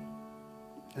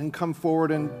 and come forward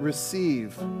and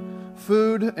receive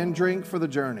food and drink for the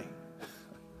journey.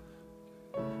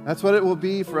 That's what it will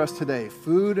be for us today,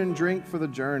 food and drink for the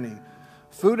journey.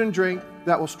 Food and drink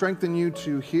that will strengthen you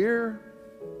to hear,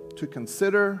 to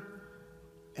consider,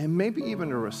 and maybe even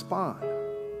to respond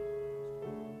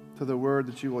to the word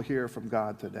that you will hear from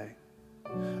God today.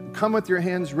 Come with your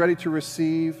hands ready to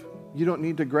receive. You don't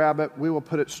need to grab it. We will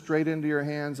put it straight into your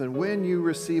hands. And when you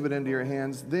receive it into your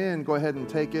hands, then go ahead and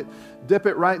take it. Dip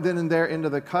it right then and there into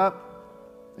the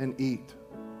cup and eat.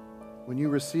 When you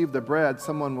receive the bread,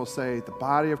 someone will say, the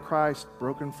body of Christ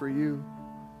broken for you.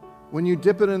 When you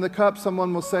dip it in the cup,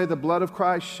 someone will say, the blood of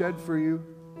Christ shed for you.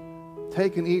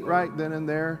 Take and eat right then and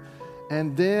there.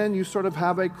 And then you sort of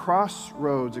have a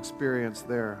crossroads experience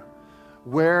there.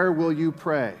 Where will you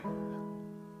pray?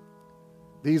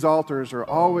 These altars are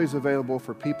always available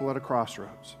for people at a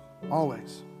crossroads.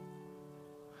 Always.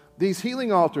 These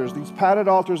healing altars, these padded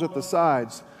altars at the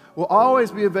sides, will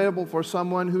always be available for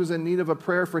someone who's in need of a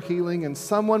prayer for healing, and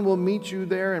someone will meet you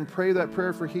there and pray that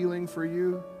prayer for healing for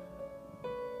you.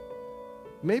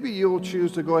 Maybe you'll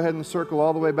choose to go ahead and circle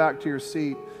all the way back to your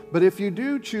seat, but if you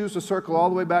do choose to circle all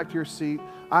the way back to your seat,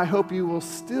 I hope you will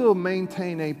still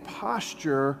maintain a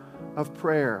posture of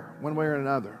prayer one way or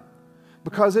another.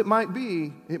 Because it might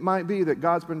be that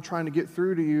God's been trying to get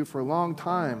through to you for a long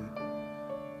time.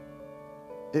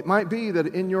 It might be that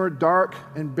in your dark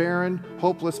and barren,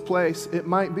 hopeless place, it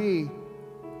might be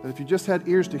that if you just had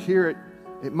ears to hear it,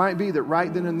 it might be that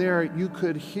right then and there you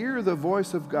could hear the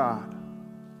voice of God.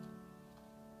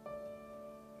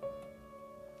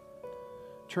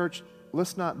 Church,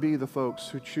 let's not be the folks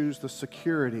who choose the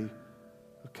security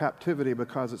of captivity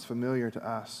because it's familiar to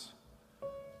us.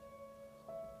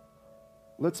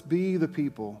 Let's be the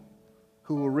people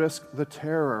who will risk the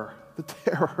terror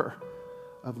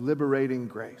of liberating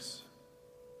grace.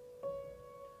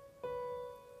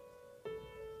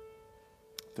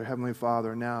 Dear Heavenly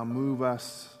Father, now move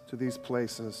us to these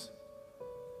places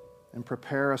and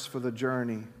prepare us for the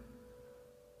journey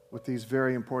with these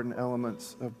very important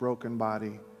elements of broken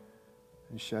body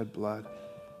and shed blood.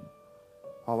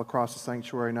 All across the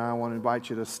sanctuary now, I want to invite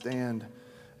you to stand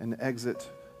and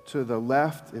exit to the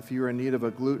left if you're in need of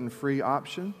a gluten-free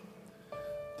option.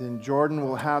 Then Jordan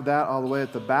will have that all the way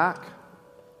at the back.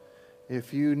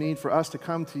 If you need for us to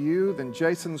come to you, then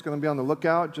Jason's going to be on the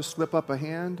lookout. Just slip up a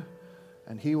hand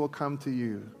and he will come to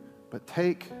you. But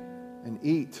take and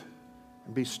eat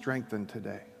and be strengthened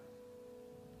today.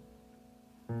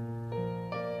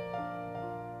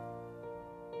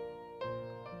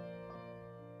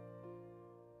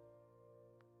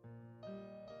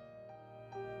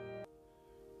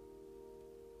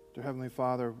 Dear Heavenly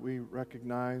Father, we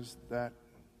recognize that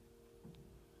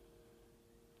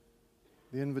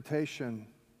the invitation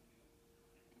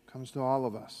comes to all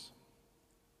of us.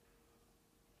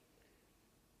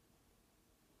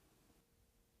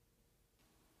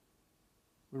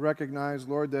 We recognize,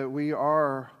 Lord, that we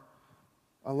are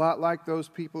a lot like those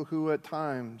people who at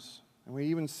times, and we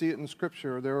even see it in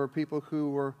Scripture, there were people who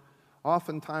were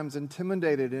oftentimes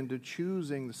intimidated into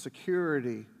choosing the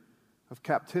security of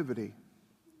captivity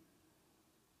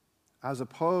as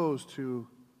opposed to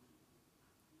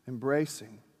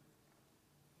embracing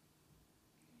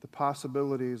the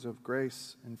possibilities of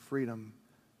grace and freedom.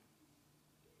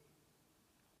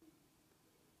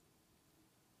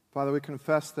 Father, we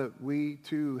confess that we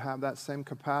too have that same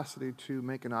capacity to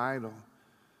make an idol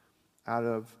out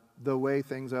of the way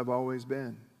things have always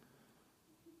been.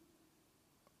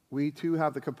 We too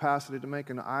have the capacity to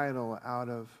make an idol out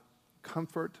of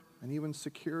comfort and even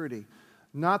security.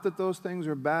 Not that those things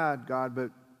are bad, God,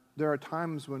 but there are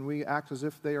times when we act as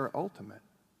if they are ultimate.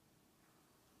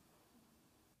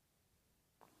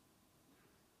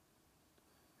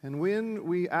 And when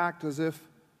we act as if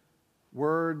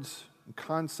words and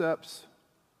concepts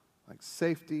like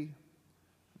safety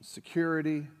and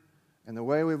security and the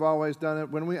way we've always done it,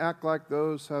 when we act like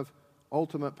those have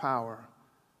ultimate power,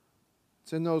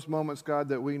 it's in those moments, God,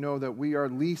 that we know that we are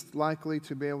least likely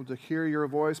to be able to hear your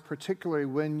voice, particularly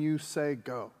when you say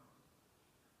go,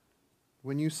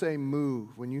 when you say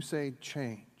move, when you say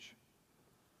change.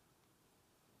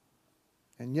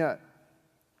 And yet,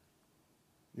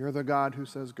 you're the God who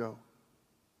says go.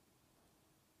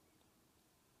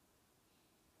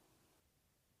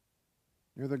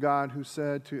 You're the God who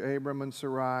said to Abram and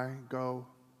Sarai, go.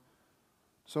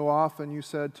 So often you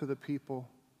said to the people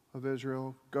of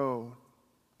Israel, go,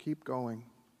 keep going.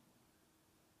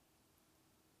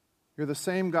 You're the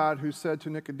same God who said to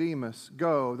Nicodemus,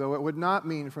 go, though it would not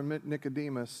mean for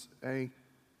Nicodemus a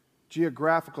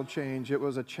geographical change. It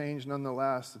was a change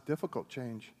nonetheless, a difficult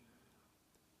change.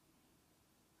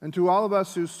 And to all of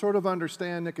us who sort of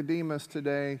understand Nicodemus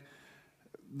today,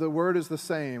 the word is the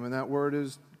same, and that word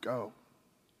is go.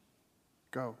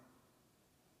 Go.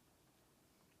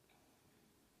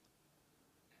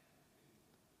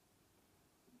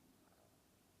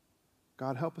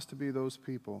 God, help us to be those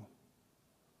people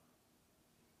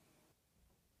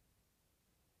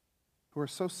who are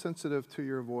so sensitive to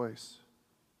your voice.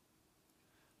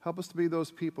 Help us to be those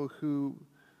people who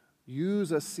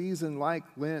use a season like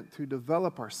Lent to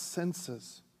develop our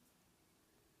senses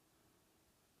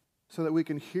so that we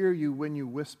can hear you when you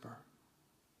whisper.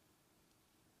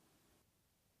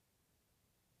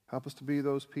 Help us to be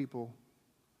those people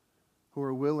who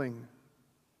are willing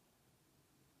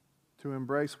to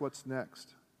embrace what's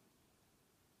next.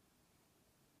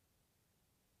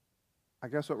 I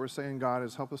guess what we're saying, God,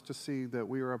 is help us to see that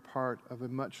we are a part of a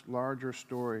much larger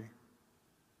story.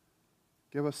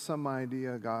 Give us some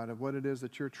idea, God, of what it is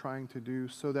that you're trying to do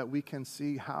so that we can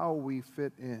see how we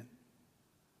fit in.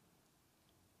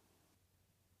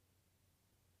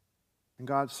 And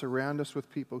God, surround us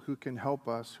with people who can help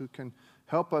us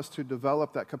to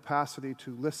develop that capacity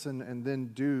to listen and then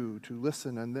do, to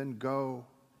listen and then go,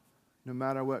 no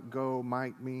matter what go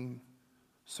might mean.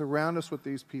 Surround us with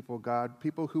these people, God,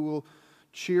 people who will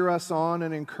cheer us on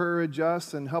and encourage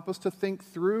us and help us to think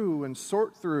through and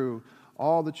sort through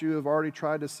all that you have already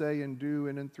tried to say and do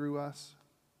in and through us.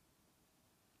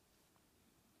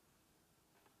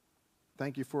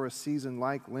 Thank you for a season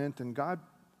like Lent, and God,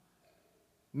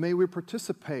 may we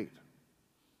participate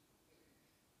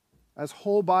as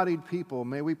whole-bodied people.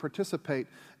 May we participate,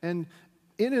 and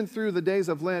in and through the days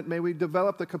of Lent, may we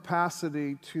develop the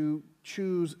capacity to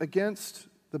choose against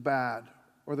the bad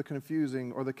or the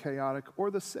confusing or the chaotic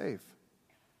or the safe.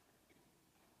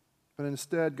 But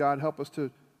instead, God, help us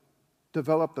to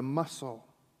develop the muscle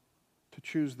to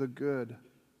choose the good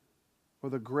or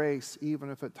the grace,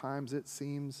 even if at times it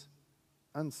seems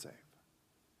unsafe.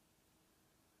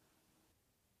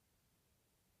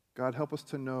 God, help us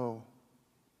to know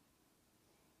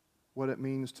what it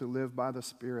means to live by the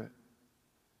Spirit.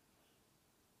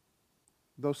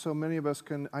 Though so many of us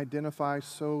can identify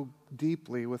so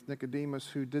deeply with Nicodemus,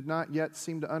 who did not yet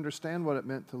seem to understand what it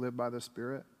meant to live by the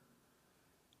Spirit,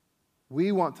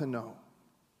 we want to know.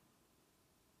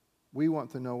 We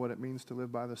want to know what it means to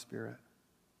live by the Spirit.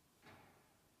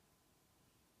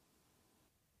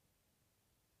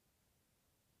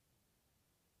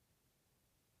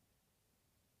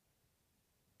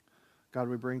 God,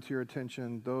 we bring to your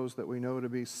attention those that we know to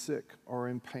be sick or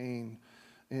in pain,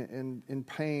 in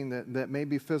pain that may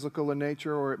be physical in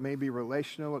nature or it may be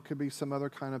relational. It could be some other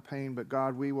kind of pain. But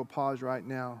God, we will pause right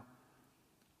now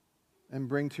and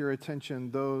bring to your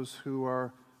attention those who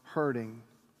are hurting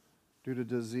due to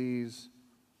disease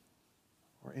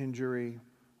or injury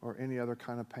or any other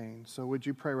kind of pain. So would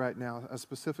you pray right now, as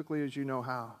specifically as you know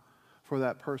how, for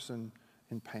that person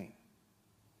in pain?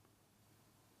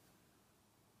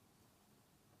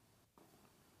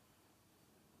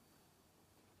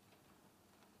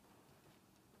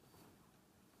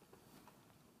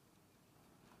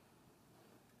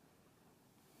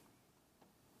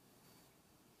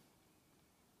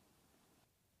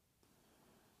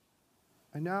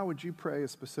 And now would you pray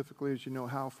as specifically as you know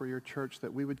how for your church,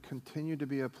 that we would continue to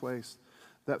be a place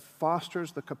that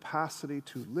fosters the capacity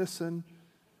to listen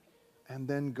and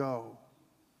then go.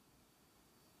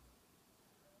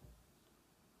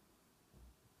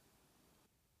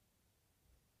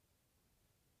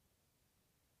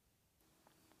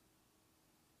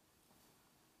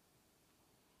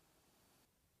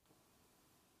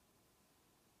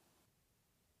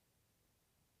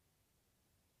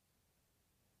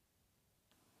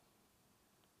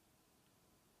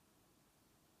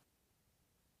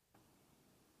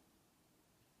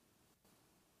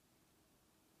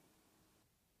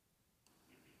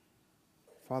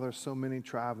 Father, so many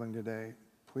traveling today.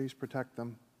 Please protect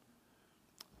them.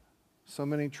 So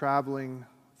many traveling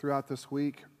throughout this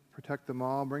week. Protect them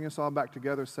all. Bring us all back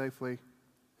together safely.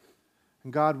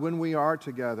 And God, when we are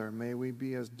together, may we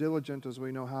be as diligent as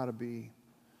we know how to be,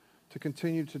 to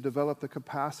continue to develop the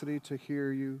capacity to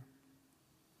hear you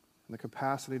and the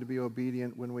capacity to be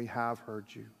obedient when we have heard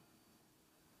you.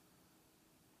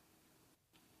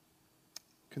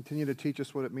 Continue to teach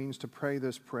us what it means to pray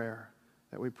this prayer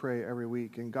that we pray every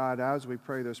week. And God, as we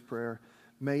pray this prayer,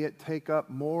 may it take up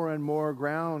more and more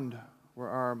ground where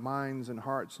our minds and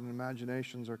hearts and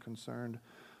imaginations are concerned,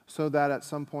 so that at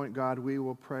some point, God, we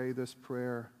will pray this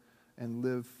prayer and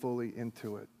live fully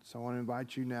into it. So I want to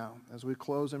invite you now, as we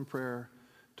close in prayer,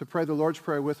 to pray the Lord's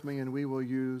Prayer with me, and we will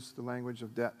use the language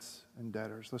of debts and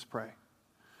debtors. Let's pray.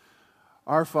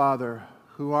 Our Father,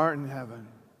 who art in heaven,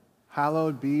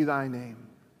 hallowed be thy name.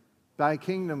 Thy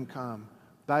kingdom come,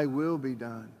 thy will be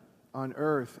done, on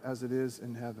earth as it is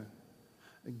in heaven.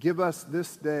 Give us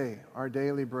this day our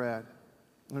daily bread,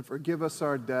 and forgive us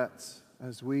our debts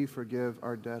as we forgive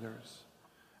our debtors.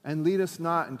 And lead us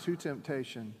not into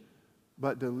temptation,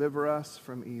 but deliver us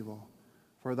from evil.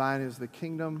 For thine is the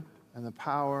kingdom and the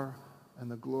power and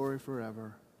the glory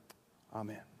forever.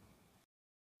 Amen.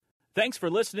 Thanks for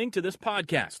listening to this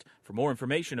podcast. For more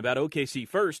information about OKC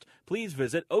First, please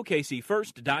visit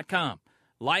okcfirst.com.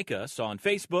 Like us on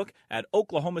Facebook at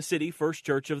Oklahoma City First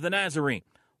Church of the Nazarene,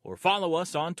 or follow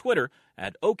us on Twitter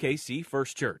at OKC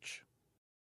First Church.